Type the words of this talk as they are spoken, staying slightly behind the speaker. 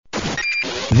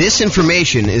This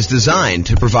information is designed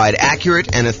to provide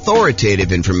accurate and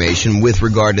authoritative information with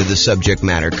regard to the subject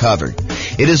matter covered.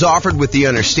 It is offered with the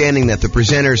understanding that the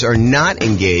presenters are not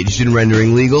engaged in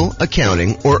rendering legal,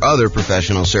 accounting, or other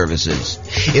professional services.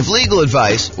 If legal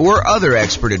advice or other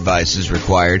expert advice is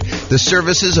required, the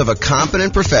services of a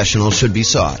competent professional should be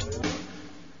sought.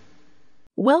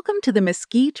 Welcome to the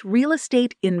Mesquite Real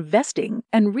Estate Investing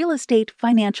and Real Estate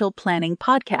Financial Planning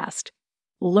Podcast.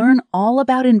 Learn all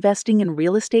about investing in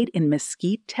real estate in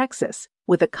Mesquite, Texas,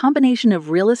 with a combination of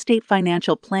real estate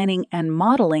financial planning and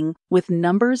modeling with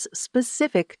numbers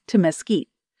specific to Mesquite,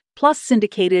 plus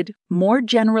syndicated, more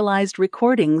generalized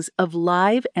recordings of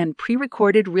live and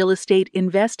pre-recorded real estate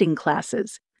investing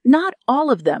classes, not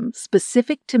all of them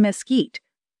specific to Mesquite.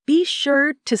 Be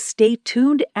sure to stay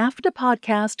tuned after the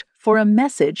podcast for a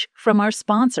message from our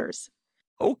sponsors.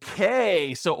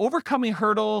 Okay, so overcoming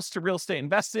hurdles to real estate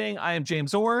investing. I am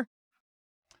James Orr.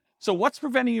 So what's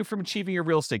preventing you from achieving your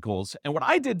real estate goals? And what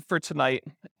I did for tonight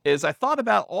is I thought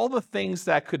about all the things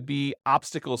that could be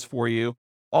obstacles for you,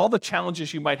 all the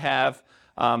challenges you might have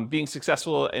being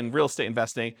successful in real estate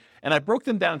investing, and I broke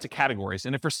them down into categories.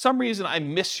 And if for some reason I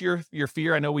miss your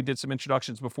fear, I know we did some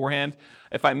introductions beforehand.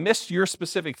 If I missed your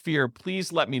specific fear,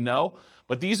 please let me know.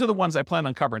 But these are the ones I plan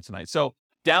on covering tonight. So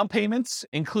down payments,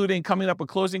 including coming up with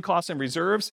closing costs and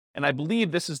reserves. And I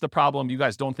believe this is the problem you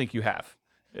guys don't think you have.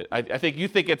 I think you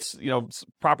think it's,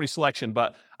 property selection,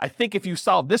 but I think if you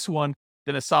solve this one,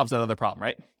 then it solves that other problem,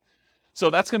 right? So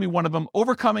that's going to be one of them.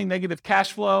 Overcoming negative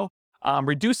cash flow,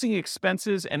 reducing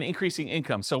expenses, and increasing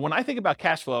income. So when I think about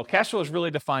cash flow is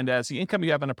really defined as the income you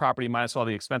have on a property minus all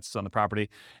the expenses on the property.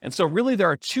 And so really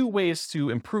there are two ways to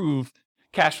improve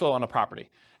cash flow on a property.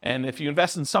 And if you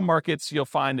invest in some markets, you'll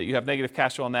find that you have negative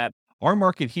cash flow on that. Our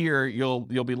market here, you'll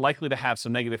be likely to have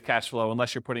some negative cash flow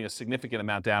unless you're putting a significant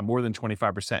amount down, more than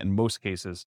 25% in most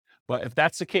cases. But if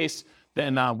that's the case,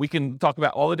 then we can talk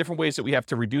about all the different ways that we have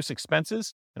to reduce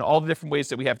expenses and all the different ways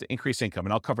that we have to increase income.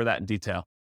 And I'll cover that in detail.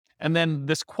 And then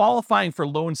this qualifying for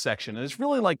loan section, and there's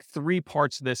really like three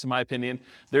parts to this, in my opinion.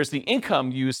 There's the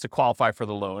income used to qualify for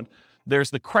the loan.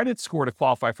 There's the credit score to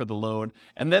qualify for the loan.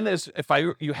 And then there's,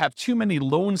 you have too many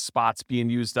loan spots being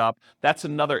used up, that's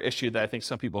another issue that I think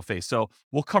some people face. So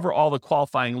we'll cover all the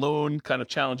qualifying loan kind of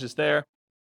challenges there.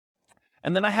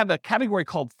 And then I have a category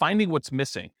called finding what's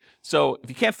missing. So if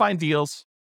you can't find deals,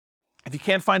 if you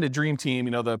can't find a dream team,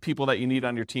 the people that you need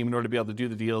on your team in order to be able to do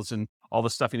the deals and all the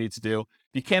stuff you need to do,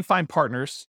 if you can't find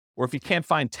partners, or if you can't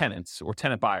find tenants or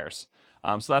tenant buyers.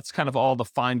 So that's kind of all the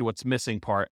find what's missing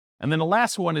part. And then the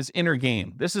last one is inner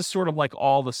game. This is sort of like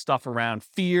all the stuff around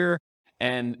fear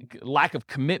and lack of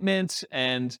commitment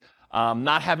and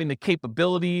not having the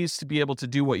capabilities to be able to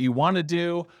do what you want to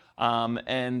do,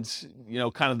 and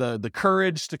kind of the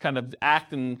courage to kind of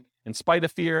act in spite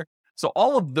of fear. So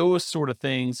all of those sort of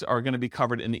things are going to be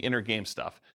covered in the inner game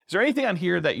stuff. Is there anything on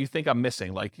here that you think I'm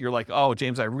missing? Like you're like, oh,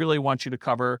 James, I really want you to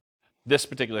cover this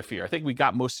particular fear. I think we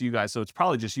got most of you guys, so it's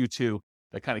probably just you two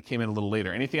that kind of came in a little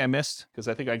later. Anything I missed? Because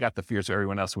I think I got the fears of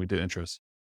everyone else when we did intros.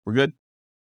 We're good?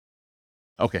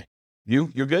 Okay. You're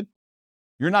good?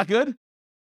 You're not good?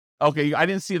 Okay, I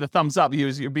didn't see the thumbs up.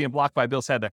 You're being blocked by Bill's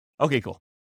head there. Okay, cool.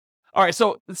 All right,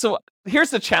 so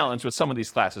here's the challenge with some of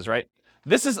these classes, right?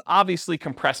 This is obviously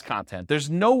compressed content. There's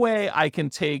no way I can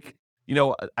take,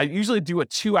 I usually do a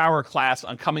 2-hour class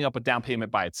on coming up with down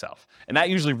payment by itself. And that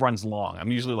usually runs long.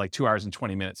 I'm usually like 2 hours and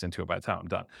 20 minutes into it by the time I'm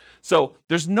done. So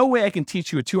there's no way I can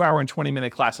teach you a 2-hour and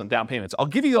 20-minute class on down payments. I'll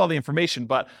give you all the information,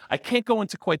 but I can't go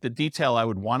into quite the detail I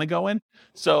would want to go in.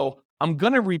 So I'm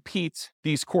going to repeat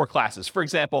these core classes. For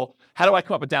example, how do I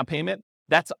come up with down payment?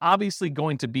 That's obviously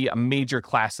going to be a major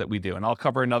class that we do. And I'll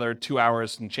cover another 2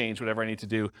 hours and change whatever I need to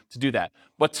do that.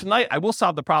 But tonight I will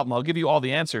solve the problem. I'll give you all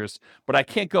the answers, but I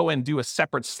can't go and do a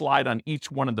separate slide on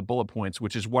each one of the bullet points,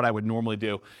 which is what I would normally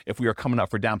do if we were coming up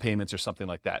for down payments or something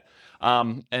like that.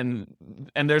 And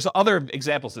there's other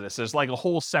examples of this. There's like a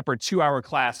whole separate 2-hour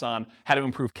class on how to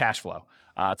improve cash flow.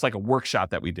 It's like a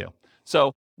workshop that we do.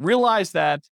 So realize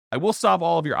that I will solve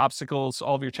all of your obstacles,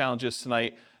 all of your challenges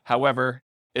tonight. However,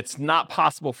 it's not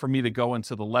possible for me to go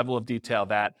into the level of detail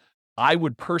that I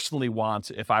would personally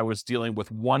want if I was dealing with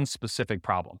one specific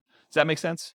problem. Does that make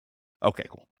sense? Okay,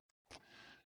 cool.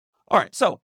 All right,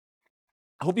 so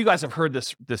I hope you guys have heard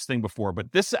this thing before,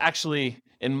 but this actually,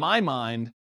 in my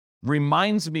mind,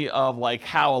 reminds me of like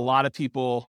how a lot of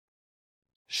people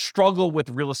struggle with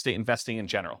real estate investing in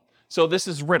general. So this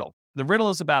is riddle. The riddle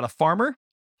is about a farmer,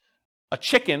 a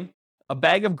chicken, a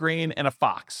bag of grain, and a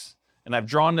fox. And I've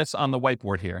drawn this on the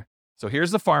whiteboard here. So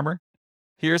here's the farmer,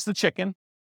 here's the chicken,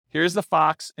 here's the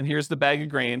fox, and here's the bag of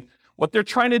grain. What they're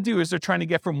trying to do is they're trying to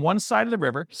get from one side of the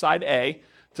river, side A,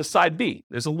 to side B.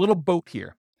 There's a little boat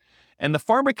here. And the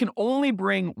farmer can only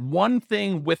bring one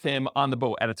thing with him on the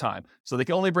boat at a time. So they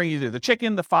can only bring either the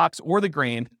chicken, the fox, or the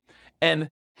grain. And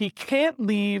he can't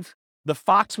leave the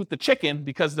fox with the chicken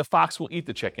because the fox will eat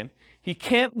the chicken. He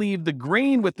can't leave the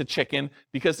grain with the chicken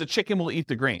because the chicken will eat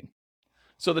the grain.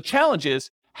 So the challenge is,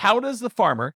 how does the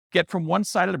farmer get from one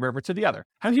side of the river to the other?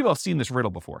 How many people have seen this riddle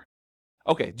before?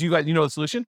 Okay, do you guys, you know the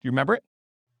solution? Do you remember it?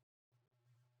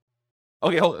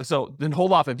 Okay,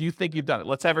 hold off if you think you've done it.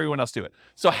 Let's have everyone else do it.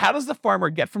 So how does the farmer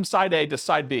get from side A to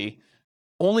side B,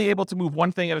 only able to move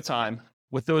one thing at a time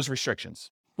with those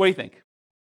restrictions? What do you think?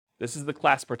 This is the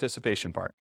class participation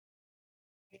part.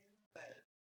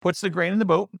 Puts the grain in the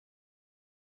boat.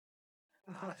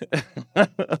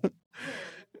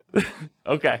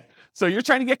 Okay, so you're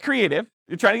trying to get creative.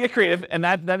 And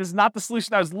that is not the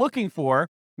solution I was looking for.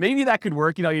 Maybe that could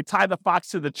work. You tie the fox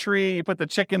to the tree, you put the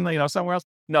chicken, somewhere else.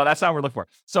 No, that's not what we're looking for.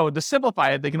 So to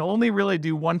simplify it, they can only really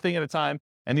do one thing at a time,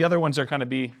 and the other ones are they're going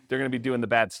to be doing the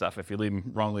bad stuff if you leave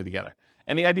them wrongly together.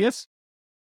 Any ideas?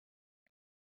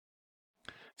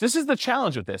 This is the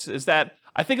challenge with this, is that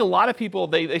I think a lot of people,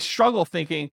 they struggle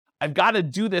thinking, I've got to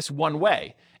do this one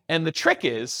way. And the trick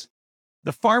is,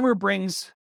 the farmer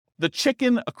brings the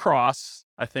chicken across,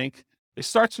 I think. It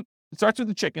starts with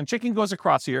the chicken. Chicken goes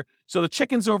across here. So the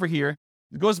chicken's over here,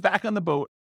 goes back on the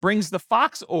boat, brings the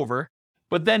fox over,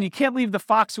 but then you can't leave the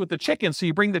fox with the chicken, so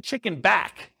you bring the chicken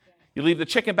back. You leave the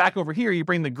chicken back over here, you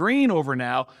bring the grain over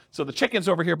now, so the chicken's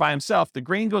over here by himself. The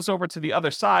grain goes over to the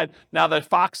other side. Now the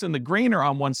fox and the grain are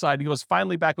on one side. He goes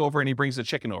finally back over and he brings the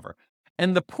chicken over.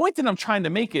 And the point that I'm trying to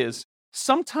make is,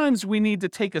 sometimes we need to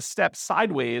take a step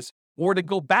sideways or to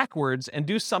go backwards and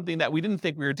do something that we didn't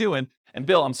think we were doing. And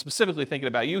Bill, I'm specifically thinking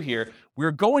about you here.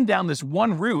 We're going down this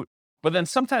one route, but then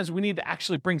sometimes we need to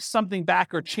actually bring something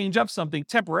back or change up something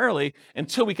temporarily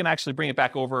until we can actually bring it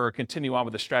back over or continue on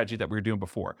with the strategy that we were doing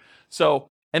before. So,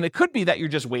 and it could be that you're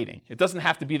just waiting. It doesn't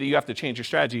have to be that you have to change your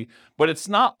strategy, but it's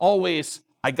not always,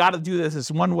 I got to do this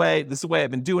one way. This is the way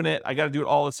I've been doing it. I got to do it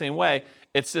all the same way.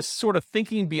 It's this sort of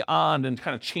thinking beyond and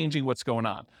kind of changing what's going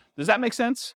on. Does that make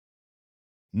sense?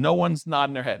 No one's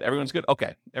nodding their head. Everyone's good?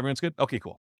 Okay. Everyone's good? Okay,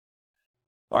 cool.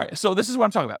 All right. So this is what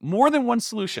I'm talking about. More than one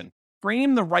solution.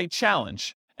 Frame the right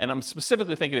challenge. And I'm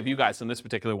specifically thinking of you guys in this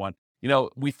particular one.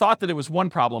 We thought that it was one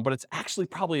problem, but it's actually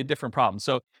probably a different problem.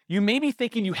 So you may be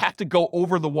thinking you have to go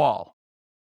over the wall.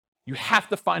 You have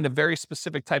to find a very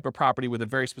specific type of property with a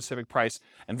very specific price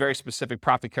and very specific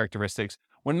profit characteristics,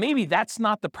 when maybe that's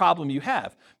not the problem you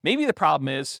have. Maybe the problem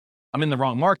is, I'm in the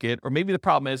wrong market, or maybe the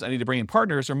problem is I need to bring in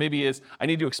partners, or maybe is I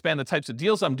need to expand the types of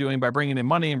deals I'm doing by bringing in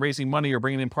money and raising money or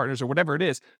bringing in partners or whatever it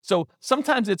is. So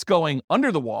sometimes it's going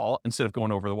under the wall instead of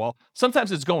going over the wall.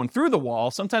 Sometimes it's going through the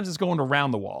wall. Sometimes it's going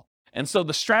around the wall. And so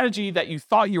the strategy that you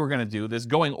thought you were going to do, this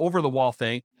going over the wall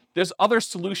thing, there's other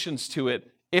solutions to it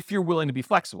if you're willing to be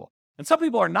flexible. And some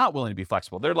people are not willing to be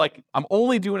flexible. They're like, I'm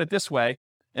only doing it this way.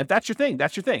 And if that's your thing,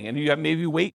 that's your thing. And you have maybe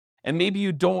wait, and maybe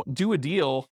you don't do a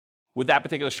deal with that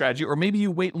particular strategy, or maybe you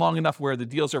wait long enough where the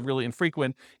deals are really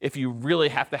infrequent if you really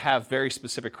have to have very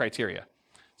specific criteria.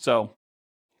 So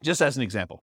just as an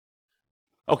example.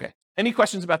 Okay, any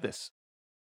questions about this?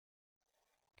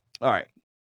 All right.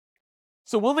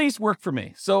 So will these work for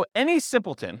me? So any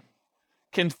simpleton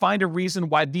can find a reason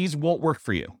why these won't work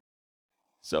for you.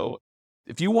 So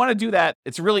if you want to do that,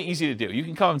 it's really easy to do. You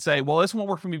can come and say, well, this won't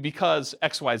work for me because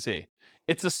X, Y, Z.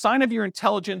 It's a sign of your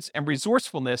intelligence and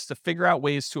resourcefulness to figure out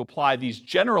ways to apply these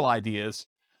general ideas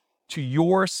to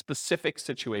your specific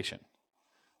situation.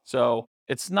 So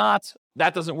it's not,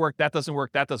 that doesn't work, that doesn't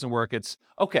work, that doesn't work. It's,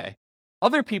 okay,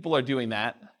 other people are doing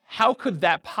that. How could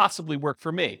that possibly work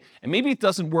for me? And maybe it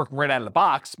doesn't work right out of the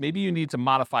box. Maybe you need to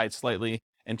modify it slightly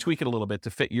and tweak it a little bit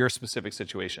to fit your specific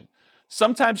situation.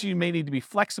 Sometimes you may need to be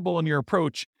flexible in your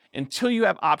approach until you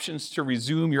have options to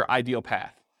resume your ideal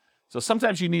path. So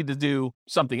sometimes you need to do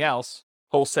something else,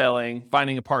 wholesaling,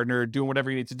 finding a partner, doing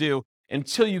whatever you need to do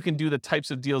until you can do the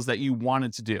types of deals that you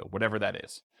wanted to do, whatever that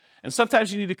is. And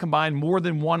sometimes you need to combine more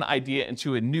than one idea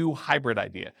into a new hybrid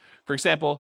idea. For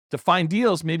example, to find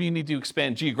deals, maybe you need to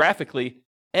expand geographically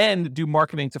and do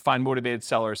marketing to find motivated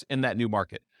sellers in that new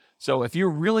market. So if you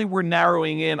really were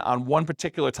narrowing in on one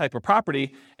particular type of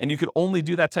property and you could only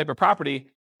do that type of property,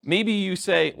 maybe you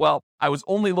say, well, I was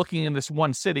only looking in this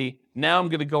one city. Now I'm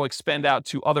going to go expand out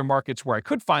to other markets where I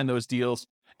could find those deals.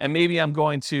 And maybe I'm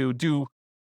going to do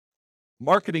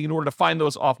marketing in order to find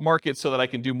those off market so that I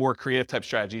can do more creative type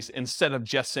strategies instead of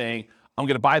just saying, I'm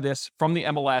going to buy this from the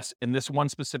MLS in this one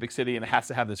specific city and it has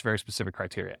to have this very specific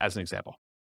criteria, as an example.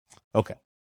 Okay.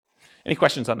 Any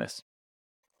questions on this?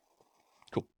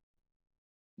 Cool.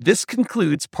 This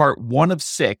concludes part 1 of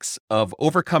 6 of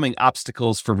Overcoming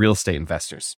Obstacles for Real Estate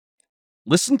Investors.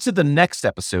 Listen to the next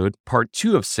episode, part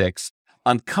 2 of 6,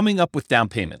 on coming up with down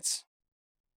payments.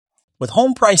 With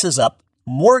home prices up,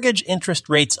 mortgage interest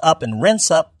rates up, and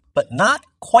rents up, but not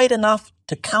quite enough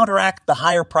to counteract the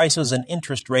higher prices and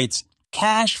interest rates,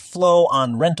 cash flow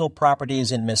on rental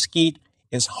properties in Mesquite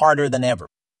is harder than ever.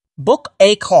 Book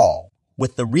a call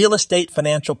with the Real Estate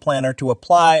Financial Planner to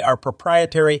apply our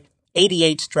proprietary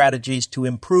 88 strategies to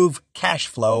improve cash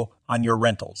flow on your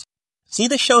rentals. See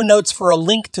the show notes for a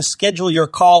link to schedule your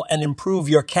call and improve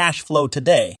your cash flow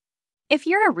today. If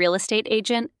you're a real estate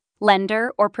agent,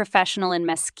 lender, or professional in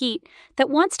Mesquite that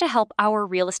wants to help our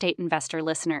real estate investor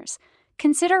listeners,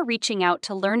 consider reaching out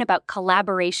to learn about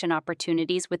collaboration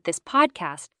opportunities with this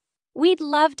podcast. We'd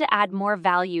love to add more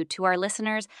value to our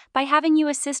listeners by having you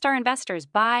assist our investors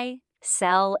buy,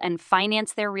 sell, and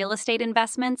finance their real estate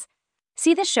investments.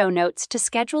 See the show notes to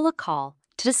schedule a call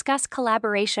to discuss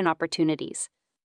collaboration opportunities.